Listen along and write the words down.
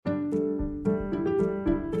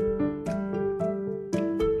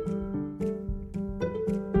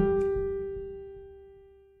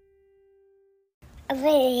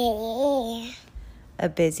A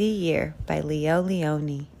Busy Year by Leo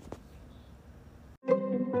Lionni.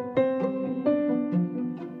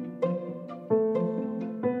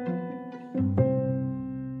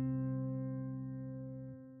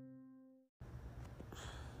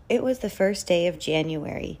 It was the first day of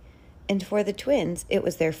January, and for the twins, it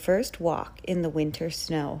was their first walk in the winter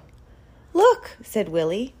snow. "Look," said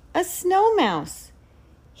Willie, "a snow mouse."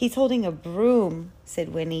 "He's holding a broom,"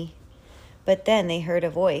 said Winnie. But then they heard a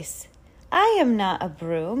voice. "I am not a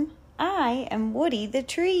broom. I am Woody the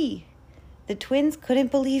tree." The twins couldn't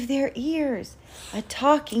believe their ears. A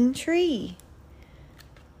talking tree.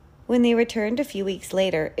 When they returned a few weeks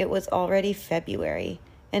later, it was already February,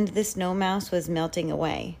 and the snow mouse was melting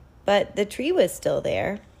away. But the tree was still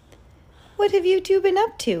there. "What have you two been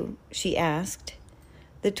up to?" she asked.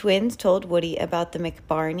 The twins told Woody about the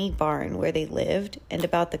McBarney barn where they lived, and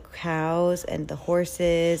about the cows and the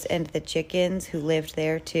horses and the chickens who lived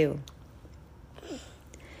there too.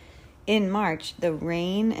 In March, the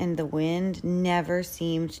rain and the wind never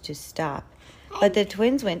seemed to stop, but the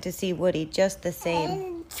twins went to see Woody just the same.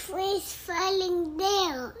 And the tree's falling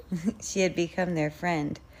down. She had become their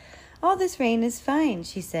friend. "All this rain is fine,"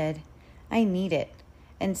 she said. "I need it,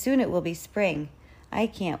 and soon it will be spring. I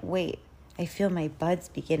can't wait. I feel my buds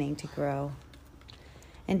beginning to grow."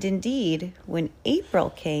 And indeed, when April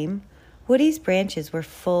came, Woody's branches were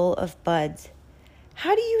full of buds.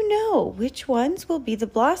 "How do you know which ones will be the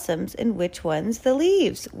blossoms and which ones the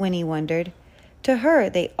leaves?" Winnie wondered. To her,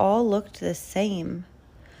 they all looked the same.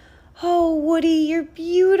 "Oh, Woody, you're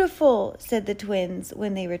beautiful," said the twins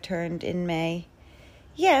when they returned in May.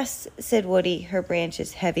 "Yes," said Woody, her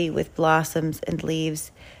branches heavy with blossoms and leaves.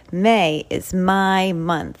 "May is my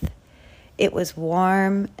month." It was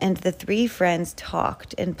warm, and the three friends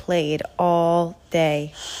talked and played all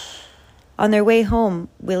day. On their way home,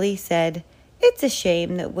 Willie said, "It's a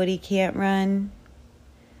shame that Woody can't run."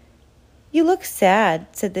 "You look sad,"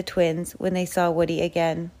 said the twins when they saw Woody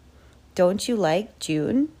again. "Don't you like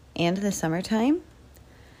June and the summertime?"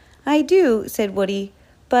 "I do," said Woody,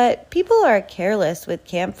 "but people are careless with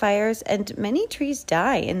campfires, and many trees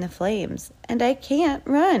die in the flames, and I can't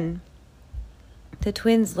run." The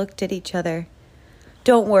twins looked at each other.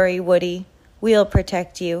 "Don't worry, Woody. We'll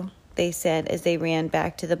protect you," they said as they ran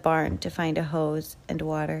back to the barn to find a hose and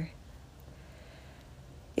water.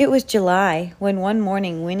 It was July when one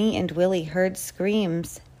morning Winnie and Willie heard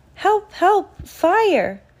screams. "Help, help,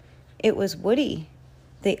 fire!" It was Woody.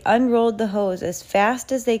 They unrolled the hose as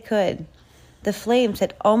fast as they could. The flames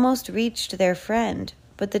had almost reached their friend,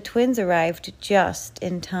 but the twins arrived just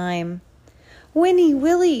in time. "Winnie,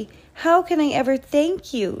 Willie, how can I ever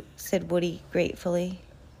thank you?" said Woody gratefully.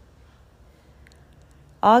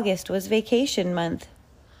 August was vacation month.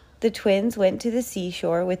 The twins went to the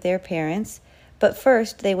seashore with their parents, but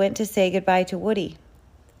first they went to say goodbye to Woody.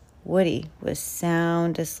 Woody was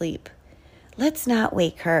sound asleep. "Let's not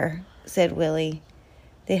wake her," said Willie.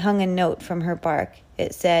 They hung a note from her bark.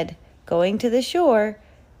 It said, "Going to the shore.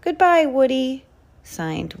 Goodbye, Woody."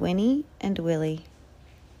 Signed Winnie and Willie.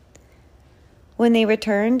 When they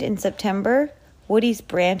returned in September, Woody's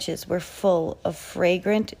branches were full of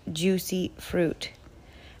fragrant, juicy fruit.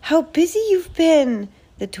 "How busy you've been!"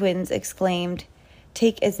 the twins exclaimed.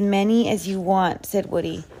 "Take as many as you want," said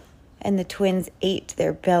Woody, and the twins ate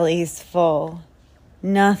their bellies full.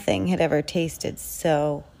 Nothing had ever tasted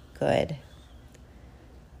so good.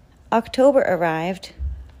 October arrived.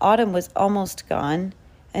 Autumn was almost gone,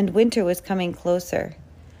 and winter was coming closer.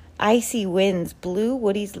 Icy winds blew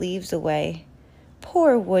Woody's leaves away.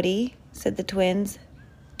 "Poor Woody," said the twins.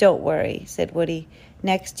 "Don't worry," said Woody.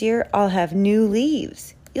 "Next year I'll have new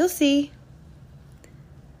leaves. You'll see."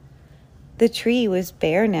 The tree was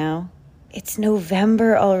bare now. "It's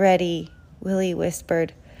November already," Willie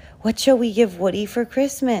whispered. "What shall we give Woody for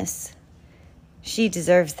Christmas?" "She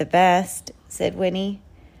deserves the best," said Winnie.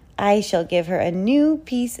 "I shall give her a new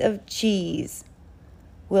piece of cheese."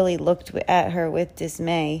 Willie looked at her with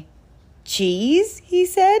dismay. "Cheese?" he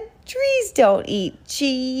said. "Trees don't eat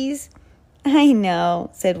cheese." "I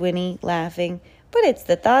know," said Winnie, laughing, "but it's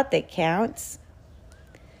the thought that counts."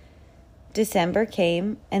 December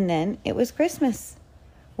came, and then it was Christmas.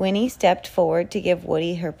 Winnie stepped forward to give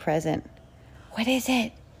Woody her present. "What is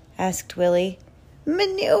it?" asked Willie.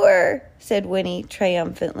 "Manure," said Winnie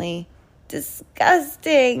triumphantly.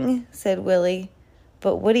 "Disgusting," said Willie.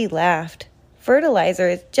 But Woody laughed. "Fertilizer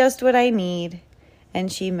is just what I need." And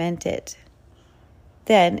she meant it.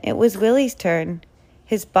 Then it was Willie's turn.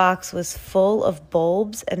 His box was full of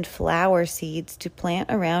bulbs and flower seeds to plant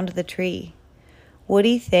around the tree.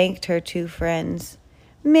 Woody thanked her two friends.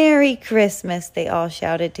 "Merry Christmas," they all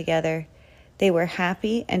shouted together. They were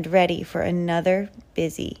happy and ready for another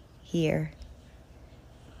busy year.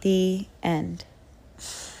 The end.